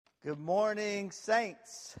Good morning,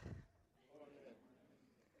 saints.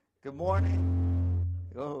 Good morning.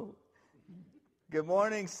 Oh. Good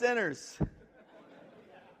morning, sinners.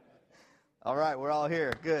 All right, we're all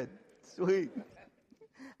here. Good. Sweet.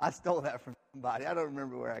 I stole that from somebody. I don't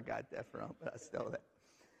remember where I got that from, but I stole that.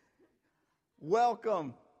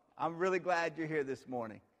 Welcome. I'm really glad you're here this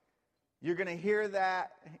morning. You're going to hear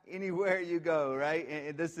that anywhere you go, right?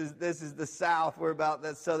 And this is the South. We're about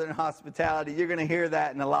that Southern hospitality. You're going to hear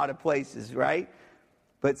that in a lot of places, right?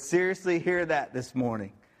 But seriously, hear that this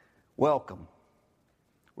morning. Welcome.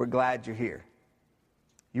 We're glad you're here.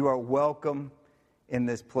 You are welcome in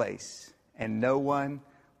this place, and no one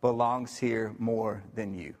belongs here more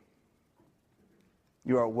than you.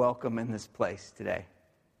 You are welcome in this place today.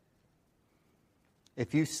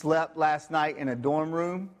 If you slept last night in a dorm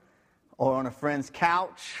room, or on a friend's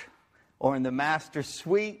couch, or in the master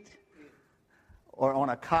suite, or on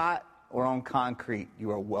a cot, or on concrete,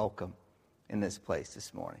 you are welcome in this place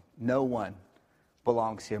this morning. No one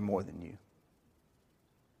belongs here more than you.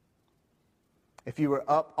 If you were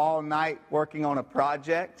up all night working on a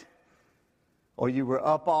project, or you were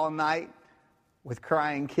up all night with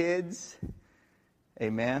crying kids,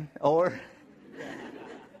 amen, or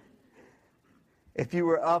if you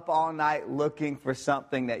were up all night looking for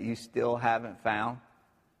something that you still haven't found,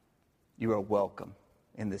 you are welcome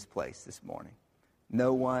in this place this morning.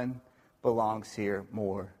 No one belongs here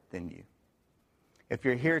more than you. If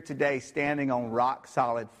you're here today standing on rock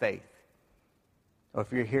solid faith, or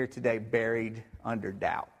if you're here today buried under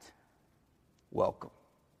doubt, welcome.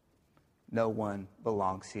 No one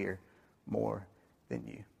belongs here more than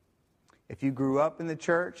you. If you grew up in the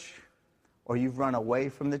church, or you've run away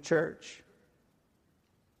from the church,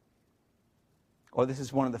 or this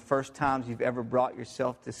is one of the first times you've ever brought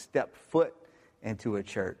yourself to step foot into a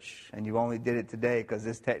church, and you only did it today because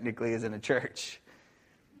this technically isn't a church,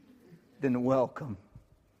 then welcome.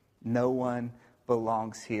 No one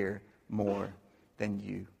belongs here more than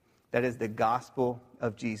you. That is the gospel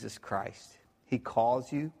of Jesus Christ. He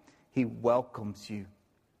calls you. He welcomes you.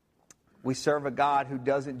 We serve a God who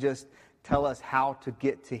doesn't just tell us how to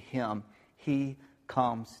get to Him. He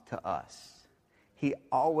comes to us. He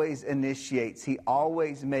always initiates. He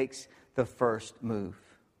always makes the first move.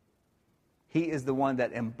 He is the one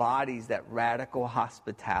that embodies that radical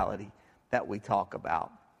hospitality that we talk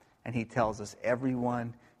about. And He tells us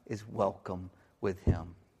everyone is welcome with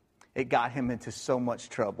Him. It got Him into so much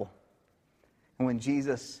trouble. And when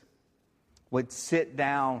Jesus would sit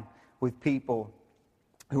down with people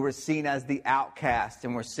who were seen as the outcasts,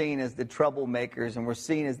 and were seen as the troublemakers, and were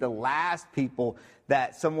seen as the last people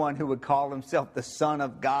that someone who would call himself the Son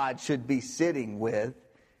of God should be sitting with,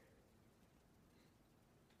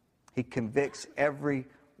 He convicts every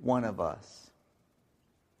one of us.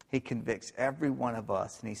 He convicts every one of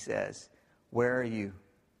us, and He says, where are you?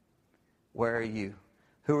 Where are you?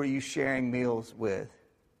 Who are you sharing meals with?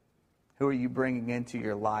 Who are you bringing into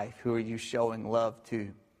your life? Who are you showing love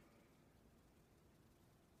to?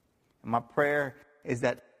 And my prayer is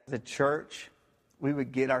that as a church, we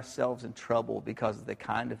would get ourselves in trouble because of the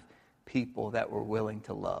kind of people that we're willing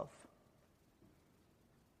to love.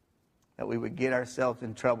 That we would get ourselves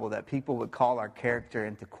in trouble, that people would call our character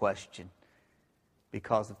into question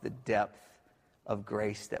because of the depth of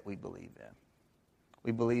grace that we believe in.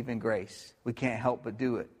 We believe in grace. We can't help but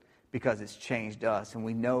do it because it's changed us. And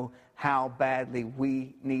we know how badly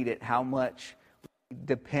we need it, how much we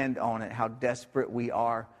depend on it, how desperate we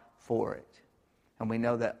are for it. And we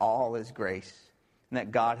know that all is grace, and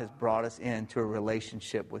that God has brought us into a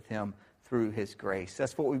relationship with Him through His grace.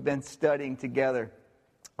 That's what we've been studying together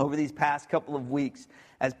over these past couple of weeks,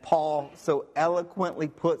 as Paul so eloquently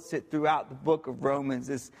puts it throughout the book of Romans,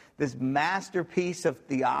 this masterpiece of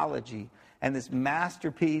theology and this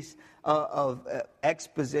masterpiece of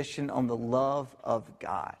exposition on the love of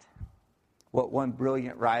God. What one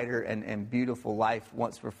brilliant writer and beautiful life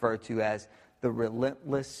once referred to as the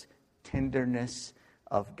relentless tenderness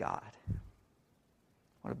of God.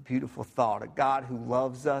 What a beautiful thought. A God who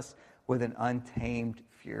loves us with an untamed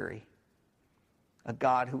fury. A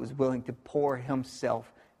God who is willing to pour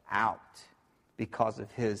Himself out because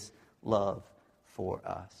of His love for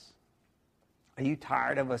us. Are you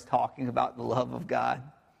tired of us talking about the love of God?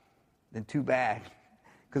 Then too bad,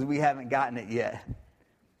 because we haven't gotten it yet.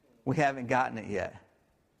 We haven't gotten it yet.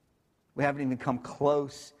 We haven't even come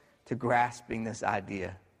close to grasping this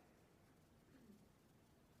idea.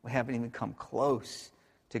 We haven't even come close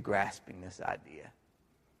to grasping this idea.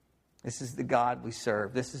 This is the God we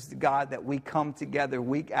serve. This is the God that we come together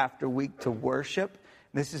week after week to worship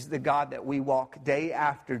This is the God that we walk day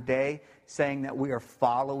after day, saying that we are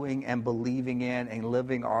following and believing in and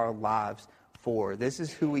living our lives for. This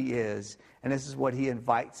is who he is, and this is what he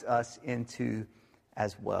invites us into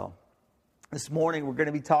as well. This morning, we're going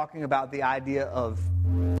to be talking about the idea of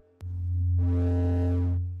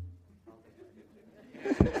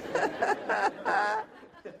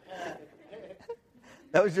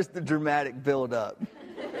that was just the dramatic build-up.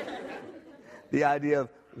 The idea of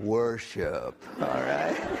worship, all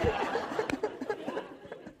right?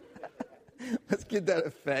 Let's get that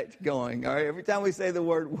effect going, all right? Every time we say the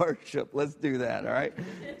word worship, let's do that, all right?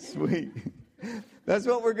 Sweet. That's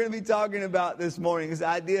what we're going to be talking about this morning, this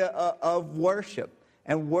idea of worship.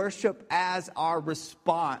 And worship as our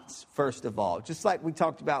response, first of all, just like we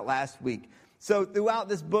talked about last week. So throughout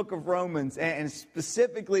this book of Romans, and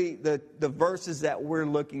specifically the verses that we're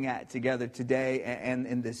looking at together today and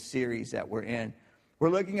in this series that we're in, we're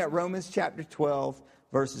looking at Romans chapter 12,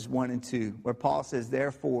 verses 1 and 2, where Paul says,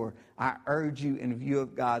 "Therefore, I urge you in view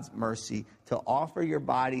of God's mercy to offer your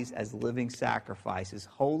bodies as living sacrifices,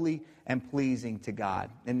 holy and pleasing to God."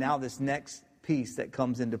 And now this next piece that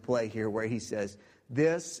comes into play here where he says,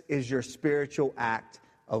 "This is your spiritual act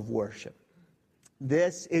of worship."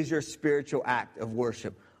 This is your spiritual act of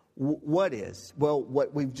worship. What is? Well,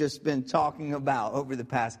 what we've just been talking about over the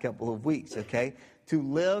past couple of weeks, okay? To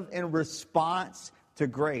live in response to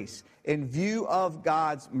grace. In view of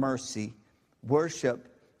God's mercy, worship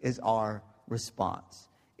is our response.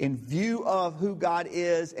 In view of who God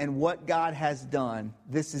is and what God has done,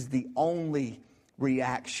 this is the only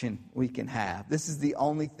reaction we can have. This is the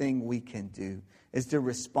only thing we can do, is to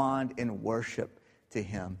respond in worship to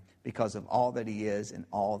him, because of all that he is and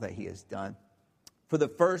all that he has done. For the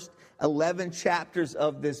first 11 chapters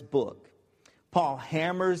of this book, Paul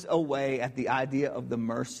hammers away at the idea of the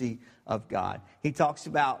mercy of God. He talks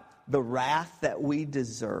about the wrath that we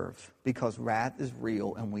deserve, because wrath is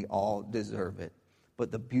real and we all deserve it.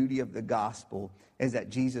 But the beauty of the gospel is that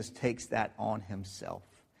Jesus takes that on himself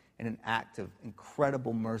in an act of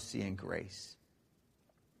incredible mercy and grace.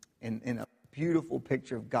 In a beautiful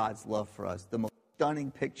picture of God's love for us, the most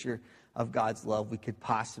stunning picture of God's love we could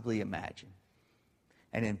possibly imagine.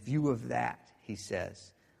 And in view of that, he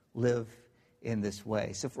says, live in this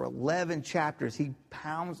way. So for 11 chapters, he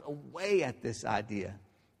pounds away at this idea.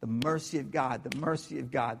 The mercy of God, the mercy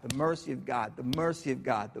of God, the mercy of God, the mercy of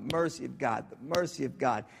God, the mercy of God, the mercy of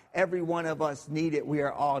God. Every one of us need it. We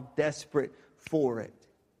are all desperate for it.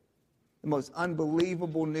 The most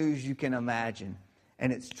unbelievable news you can imagine.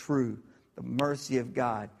 And it's true. The mercy of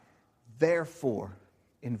God. Therefore,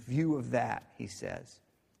 in view of that, he says,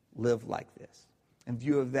 live like this. In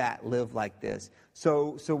view of that, live like this.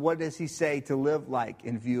 So what does he say to live like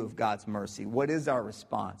in view of God's mercy? What is our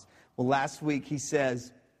response? Well, last week he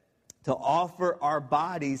says to offer our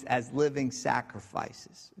bodies as living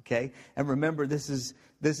sacrifices. Okay? And remember, this is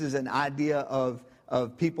an idea of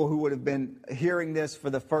people who would have been hearing this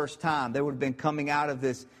for the first time. They would have been coming out of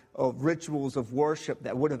this of rituals of worship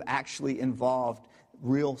that would have actually involved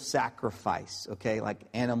real sacrifice, okay, like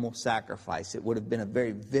animal sacrifice. It would have been a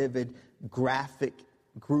very vivid, graphic,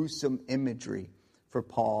 gruesome imagery for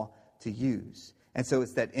Paul to use. And so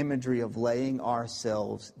it's that imagery of laying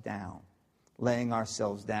ourselves down. Laying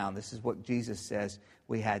ourselves down. This is what Jesus says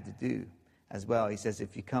we had to do as well. He says,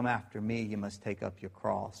 if you come after me, you must take up your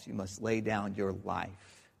cross. You must lay down your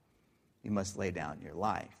life. You must lay down your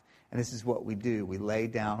life. And this is what we do. We lay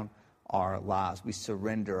down our lives. We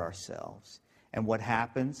surrender ourselves. And what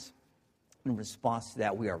happens? In response to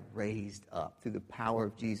that, we are raised up. Through the power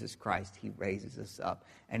of Jesus Christ, he raises us up.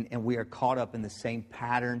 And we are caught up in the same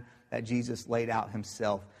pattern that Jesus laid out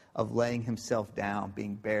himself, of laying himself down,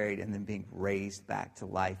 being buried, and then being raised back to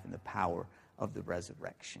life in the power of the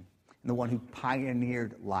resurrection. And the one who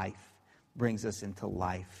pioneered life brings us into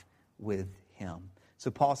life with him. So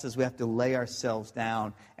Paul says we have to lay ourselves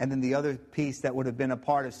down. And then the other piece that would have been a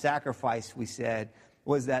part of sacrifice, we said,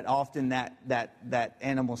 was that often that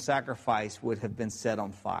animal sacrifice would have been set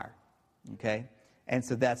on fire. Okay? And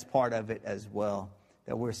so that's part of it as well.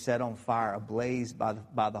 That we're set on fire, ablaze by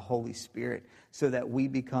the Holy Spirit, so that we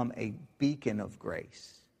become a beacon of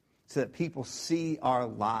grace. So that people see our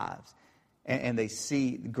lives and they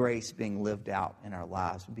see grace being lived out in our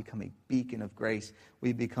lives. We become a beacon of grace.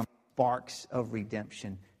 We become sparks of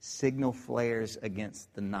redemption, signal flares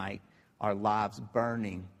against the night, our lives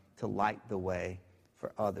burning to light the way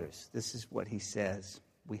for others. This is what he says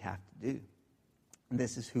we have to do. And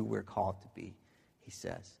this is who we're called to be, he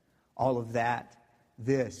says. All of that,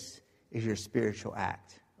 this is your spiritual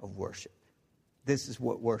act of worship. This is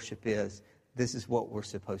what worship is. This is what we're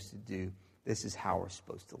supposed to do. This is how we're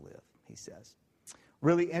supposed to live, he says.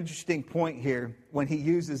 really interesting point here when he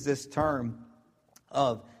uses this term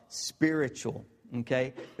of spiritual.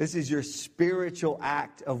 Okay? This is your spiritual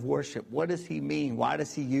act of worship. What does he mean? Why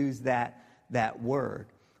does he use that word?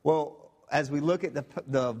 Well, as we look at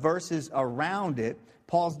the verses around it,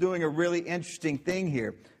 Paul's doing a really interesting thing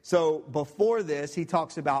here. So before this, he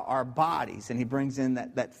talks about our bodies, and he brings in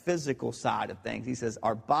that physical side of things. He says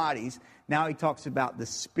our bodies. Now he talks about the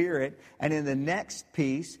spirit. And in the next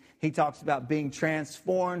piece, he talks about being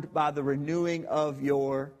transformed by the renewing of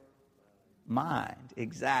your mind.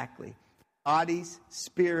 Exactly. Bodies,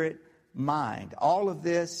 spirit, mind. All of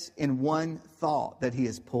this in one thought that he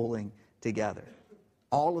is pulling together.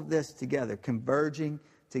 All of this together, converging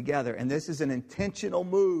together. And this is an intentional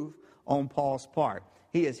move on Paul's part.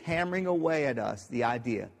 He is hammering away at us the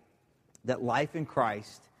idea that life in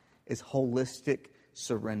Christ is holistic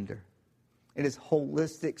surrender. It is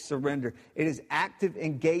holistic surrender. It is active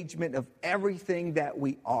engagement of everything that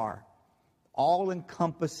we are.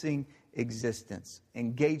 All-encompassing existence.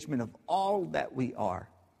 Engagement of all that we are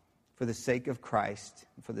for the sake of Christ,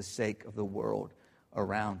 and for the sake of the world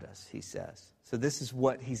around us, he says. So this is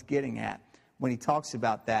what he's getting at when he talks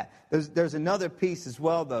about that. There's another piece as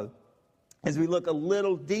well, though. As we look a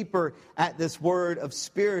little deeper at this word of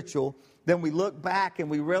spiritual, then we look back and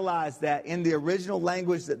we realize that in the original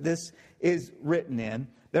language that this is written in,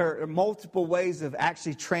 there are multiple ways of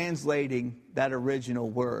actually translating that original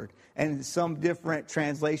word. And in some different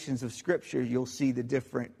translations of Scripture, you'll see the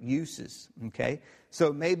different uses, okay?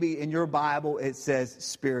 So maybe in your Bible it says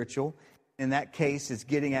spiritual. In that case, it's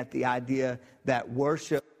getting at the idea that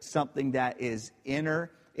worship is something that is inner.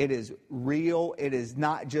 It is real. It is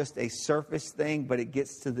not just a surface thing, but it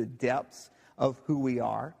gets to the depths of who we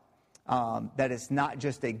are. That it's not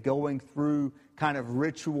just a going through kind of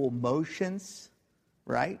ritual motions,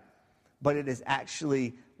 right? But it is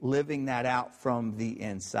actually living that out from the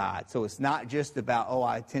inside. So it's not just about, oh,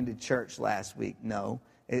 I attended church last week. No,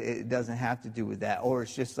 it doesn't have to do with that. Or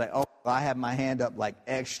it's just like, oh, I had my hand up like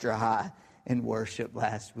extra high in worship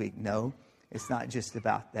last week. No, it's not just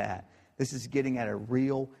about that. This is getting at a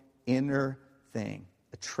real inner thing,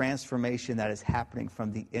 a transformation that is happening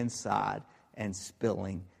from the inside and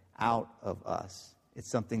spilling out of us. It's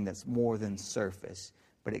something that's more than surface,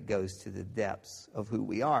 but it goes to the depths of who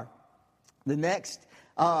we are. The next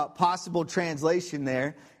possible translation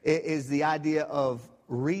there is the idea of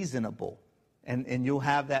reasonable. And you'll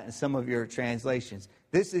have that in some of your translations.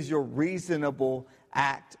 This is your reasonable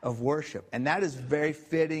act of worship. And that is very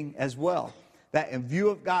fitting as well. That in view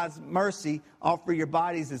of God's mercy, offer your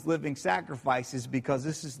bodies as living sacrifices, because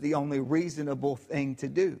this is the only reasonable thing to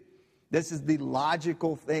do. This is the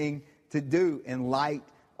logical thing to do in light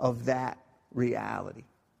of that reality.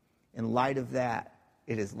 In light of that,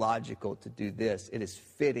 it is logical to do this. It is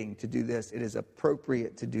fitting to do this. It is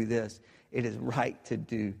appropriate to do this. It is right to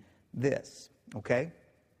do this. Okay?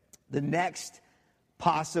 The next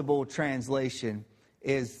possible translation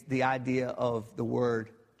is the idea of the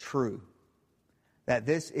word true. That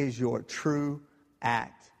this is your true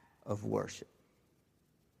act of worship.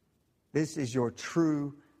 This is your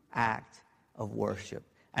true act of worship.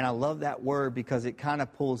 And I love that word because it kind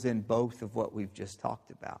of pulls in both of what we've just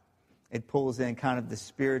talked about. It pulls in kind of the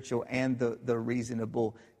spiritual and the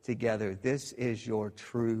reasonable together. This is your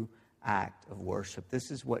true act of worship.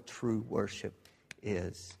 This is what true worship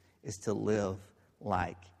is to live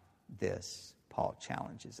like this. Paul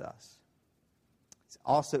challenges us. It's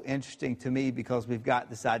also interesting to me because we've got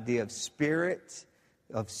this idea of spirit,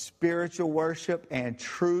 of spiritual worship and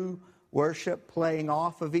true worship playing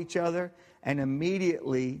off of each other. And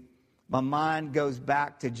immediately my mind goes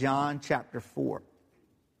back to John chapter 4.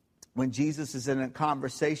 When Jesus is in a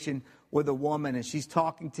conversation with a woman and she's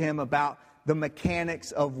talking to him about the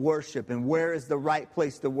mechanics of worship and where is the right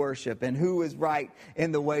place to worship and who is right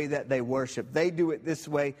in the way that they worship. They do it this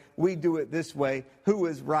way. We do it this way. Who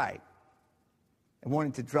is right? And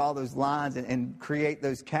wanting to draw those lines and create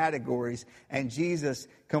those categories. And Jesus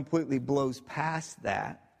completely blows past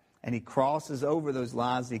that. And he crosses over those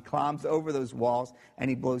lines. He climbs over those walls. And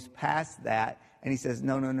he blows past that. And he says,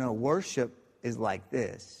 no. Worship is like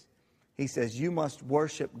this. He says, you must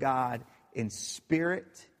worship God in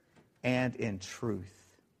spirit and in truth.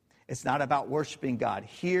 It's not about worshiping God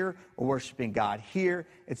here or worshiping God here.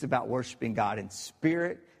 It's about worshiping God in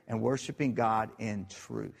spirit and worshiping God in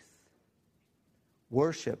truth.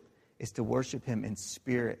 Worship is to worship him in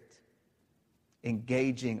spirit,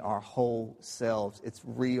 engaging our whole selves. It's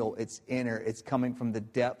real, it's inner, it's coming from the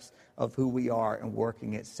depths of who we are and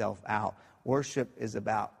working itself out. Worship is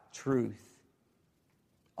about truth,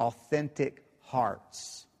 authentic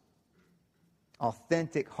hearts,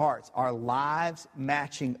 Authentic hearts, our lives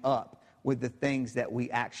matching up with the things that we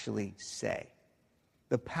actually say.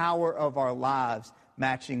 The power of our lives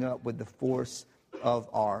matching up with the force of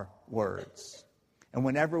our words. And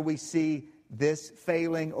whenever we see this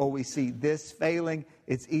failing or we see this failing,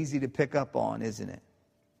 it's easy to pick up on, isn't it?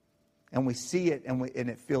 And we see it and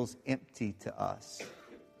it feels empty to us.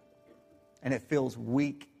 And it feels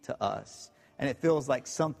weak to us. And it feels like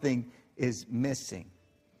something is missing.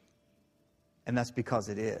 And that's because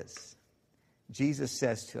it is. Jesus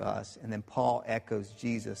says to us, and then Paul echoes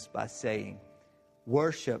Jesus by saying,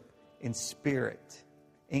 worship in spirit.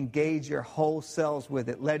 Engage your whole selves with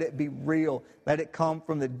it. Let it be real. Let it come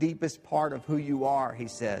from the deepest part of who you are, he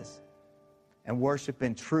says. And worship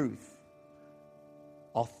in truth.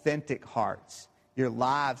 Authentic hearts. Your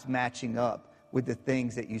lives matching up with the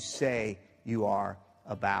things that you say you are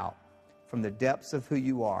about. From the depths of who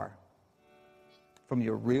you are. From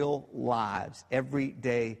your real lives,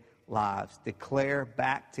 everyday lives. Declare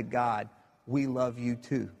back to God, we love you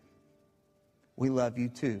too. We love you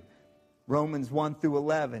too. Romans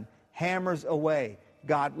 1-11 hammers away.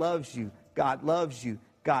 God loves you. God loves you.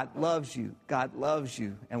 God loves you. God loves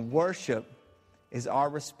you. And worship is our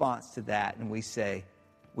response to that. And we say,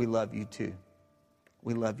 we love you too.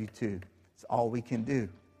 We love you too. It's all we can do.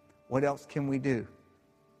 What else can we do?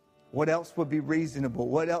 What else would be reasonable?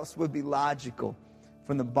 What else would be logical?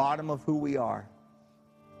 From the bottom of who we are,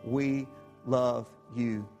 we love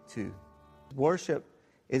you too. Worship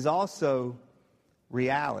is also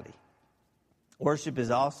reality. Worship is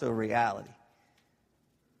also reality.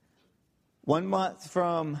 1 month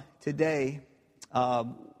from today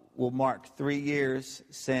will mark 3 years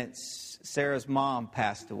since Sarah's mom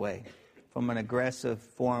passed away from an aggressive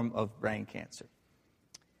form of brain cancer.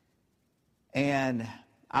 And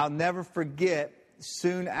I'll never forget,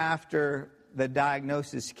 soon after the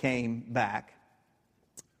diagnosis came back,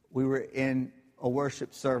 we were in a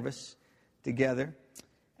worship service together,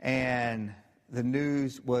 and the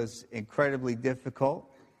news was incredibly difficult.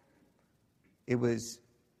 It was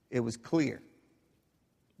clear.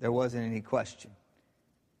 There wasn't any question.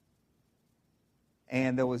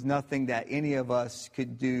 And there was nothing that any of us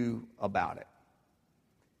could do about it.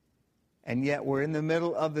 And yet we're in the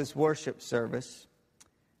middle of this worship service,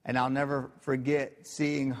 and I'll never forget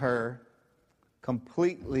seeing her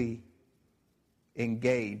completely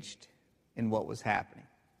engaged in what was happening.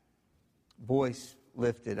 Voice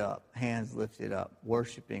lifted up, hands lifted up,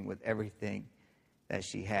 worshiping with everything that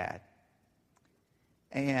she had.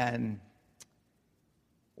 And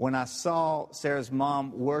when I saw Sarah's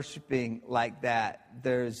mom worshiping like that,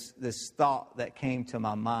 there's this thought that came to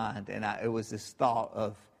my mind, and it was this thought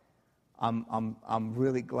of, I'm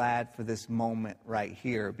really glad for this moment right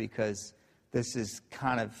here, because this is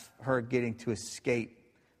kind of her getting to escape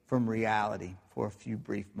from reality for a few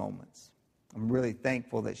brief moments. I'm really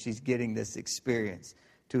thankful that she's getting this experience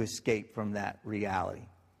to escape from that reality,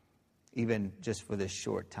 even just for this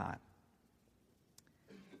short time.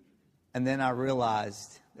 And then I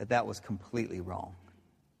realized that that was completely wrong.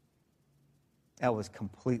 That was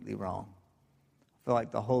completely wrong. I feel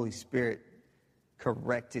like the Holy Spirit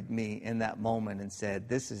corrected me in that moment and said,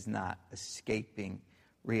 this is not escaping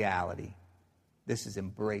reality. This is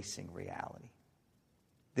embracing reality.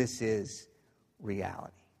 This is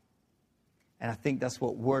reality. And I think that's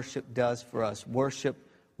what worship does for us. Worship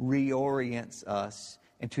reorients us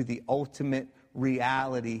into the ultimate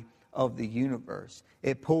reality of the universe.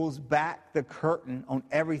 It pulls back the curtain on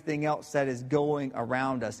everything else that is going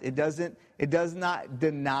around us. It does not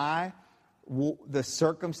deny the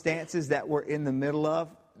circumstances that we're in the middle of.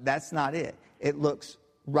 That's not it. It looks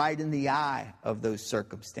right in the eye of those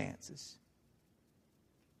circumstances.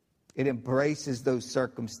 It embraces those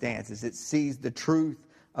circumstances. It sees the truth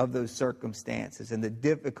of those circumstances and the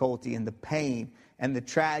difficulty and the pain and the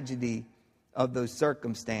tragedy of those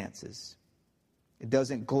circumstances. It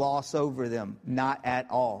doesn't gloss over them, not at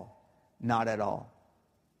all, not at all.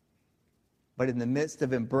 But in the midst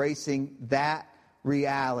of embracing that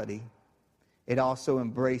reality, it also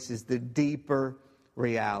embraces the deeper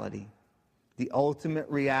reality, the ultimate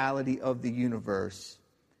reality of the universe.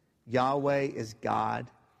 Yahweh is God,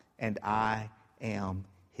 and I am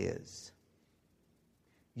His.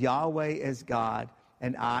 Yahweh is God,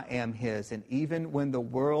 and I am His. And even when the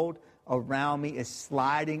world around me is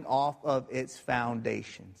sliding off of its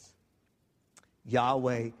foundations,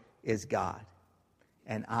 Yahweh is God,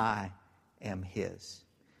 and I am His.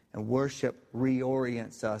 And worship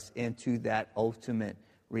reorients us into that ultimate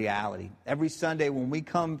reality. Every Sunday when we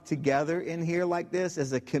come together in here like this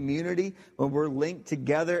as a community, when we're linked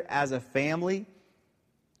together as a family,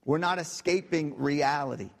 we're not escaping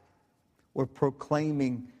reality. We're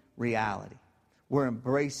proclaiming reality. We're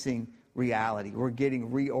embracing reality. We're getting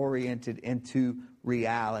reoriented into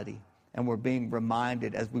reality. And we're being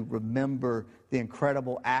reminded as we remember the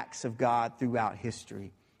incredible acts of God throughout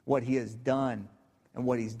history, what He has done and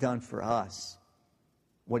what He's done for us,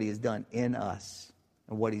 what He has done in us,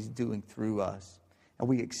 and what He's doing through us. And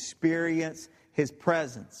we experience His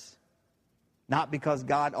presence, not because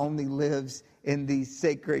God only lives in these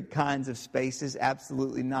sacred kinds of spaces.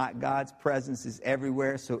 Absolutely not. God's presence is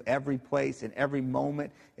everywhere, so every place and every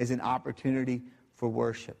moment is an opportunity for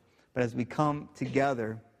worship. But as we come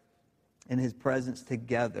together in His presence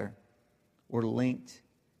together, we're linked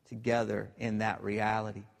together in that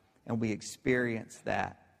reality. And we experience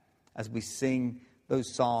that as we sing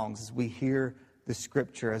those songs, as we hear the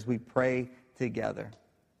Scripture, as we pray together.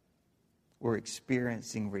 We're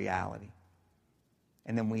experiencing reality.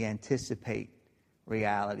 And then we anticipate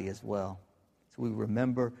reality as well. So we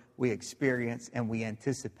remember, we experience, and we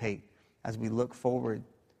anticipate as we look forward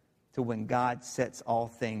to when God sets all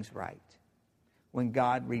things right. When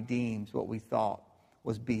God redeems what we thought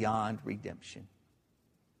was beyond redemption.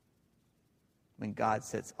 When God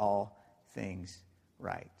sets all things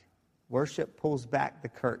right. Worship pulls back the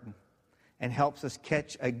curtain and helps us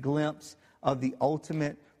catch a glimpse of the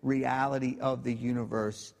ultimate reality of the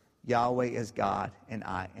universe. Yahweh is God and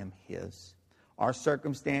I am His. Our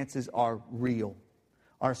circumstances are real.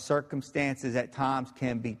 Our circumstances at times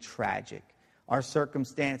can be tragic. Our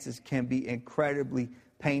circumstances can be incredibly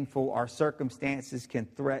painful. Our circumstances can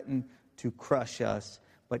threaten to crush us.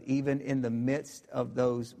 But even in the midst of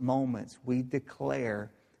those moments, we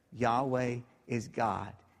declare Yahweh is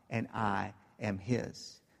God and I am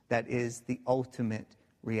His. That is the ultimate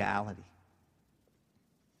reality.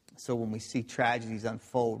 So when we see tragedies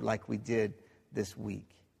unfold like we did this week,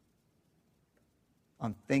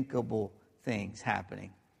 unthinkable things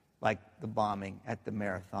happening, like the bombing at the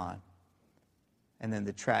marathon, and then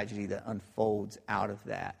the tragedy that unfolds out of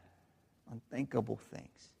that, unthinkable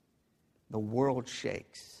things. The world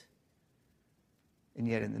shakes. And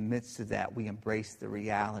yet in the midst of that, we embrace the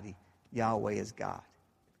reality, Yahweh is God,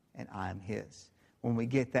 and I am His. When we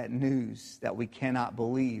get that news that we cannot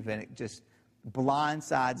believe, and it just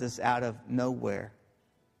blindsides us out of nowhere,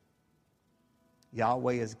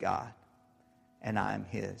 Yahweh is God, and I am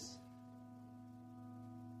His.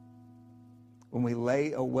 When we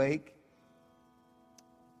lay awake,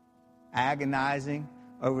 agonizing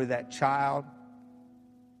over that child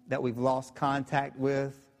that we've lost contact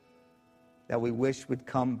with, that we wish would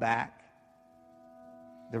come back,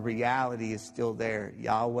 the reality is still there.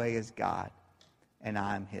 Yahweh is God, and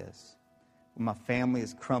I am His. When my family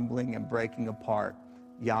is crumbling and breaking apart,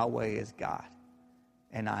 Yahweh is God,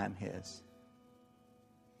 and I am His.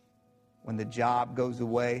 When the job goes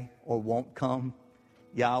away or won't come,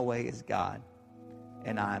 Yahweh is God,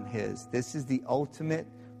 and I am His. This is the ultimate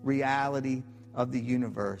reality of the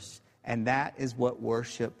universe, and that is what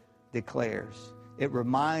worship declares. It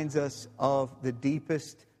reminds us of the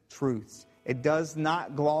deepest truths. It does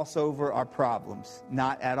not gloss over our problems,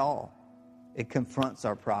 not at all. It confronts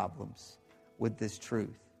our problems with this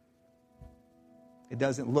truth. It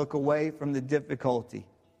doesn't look away from the difficulty.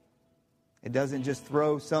 It doesn't just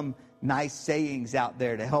throw some nice sayings out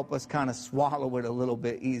there to help us kind of swallow it a little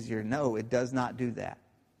bit easier. No, it does not do that.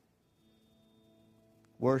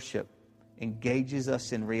 Worship engages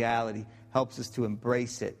us in reality, helps us to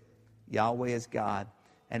embrace it. Yahweh is God,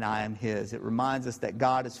 and I am His. It reminds us that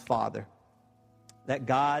God is Father, that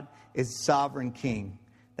God is sovereign King,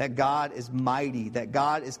 that God is mighty, that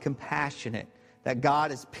God is compassionate, that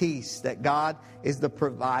God is peace, that God is the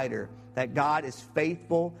provider, that God is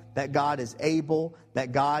faithful, that God is able,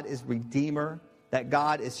 that God is Redeemer, that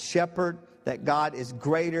God is Shepherd, that God is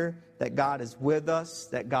greater, that God is with us,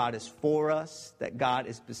 that God is for us, that God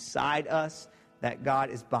is beside us, that God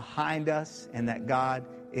is behind us, and that God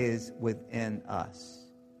is within us.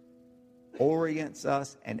 Orients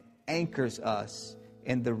us and anchors us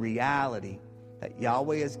in the reality that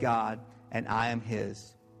Yahweh is God and I am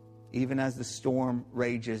His. Even as the storm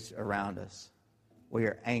rages around us, we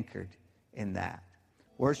are anchored in that.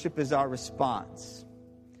 Worship is our response.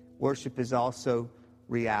 Worship is also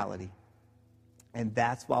reality. And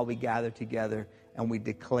that's why we gather together and we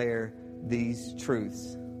declare these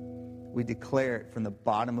truths. We declare it from the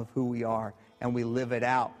bottom of who we are, and we live it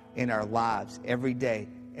out in our lives every day,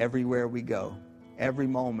 everywhere we go. Every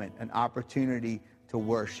moment, an opportunity to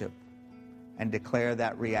worship and declare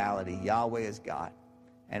that reality. Yahweh is God,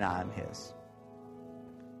 and I am His.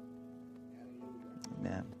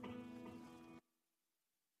 Amen.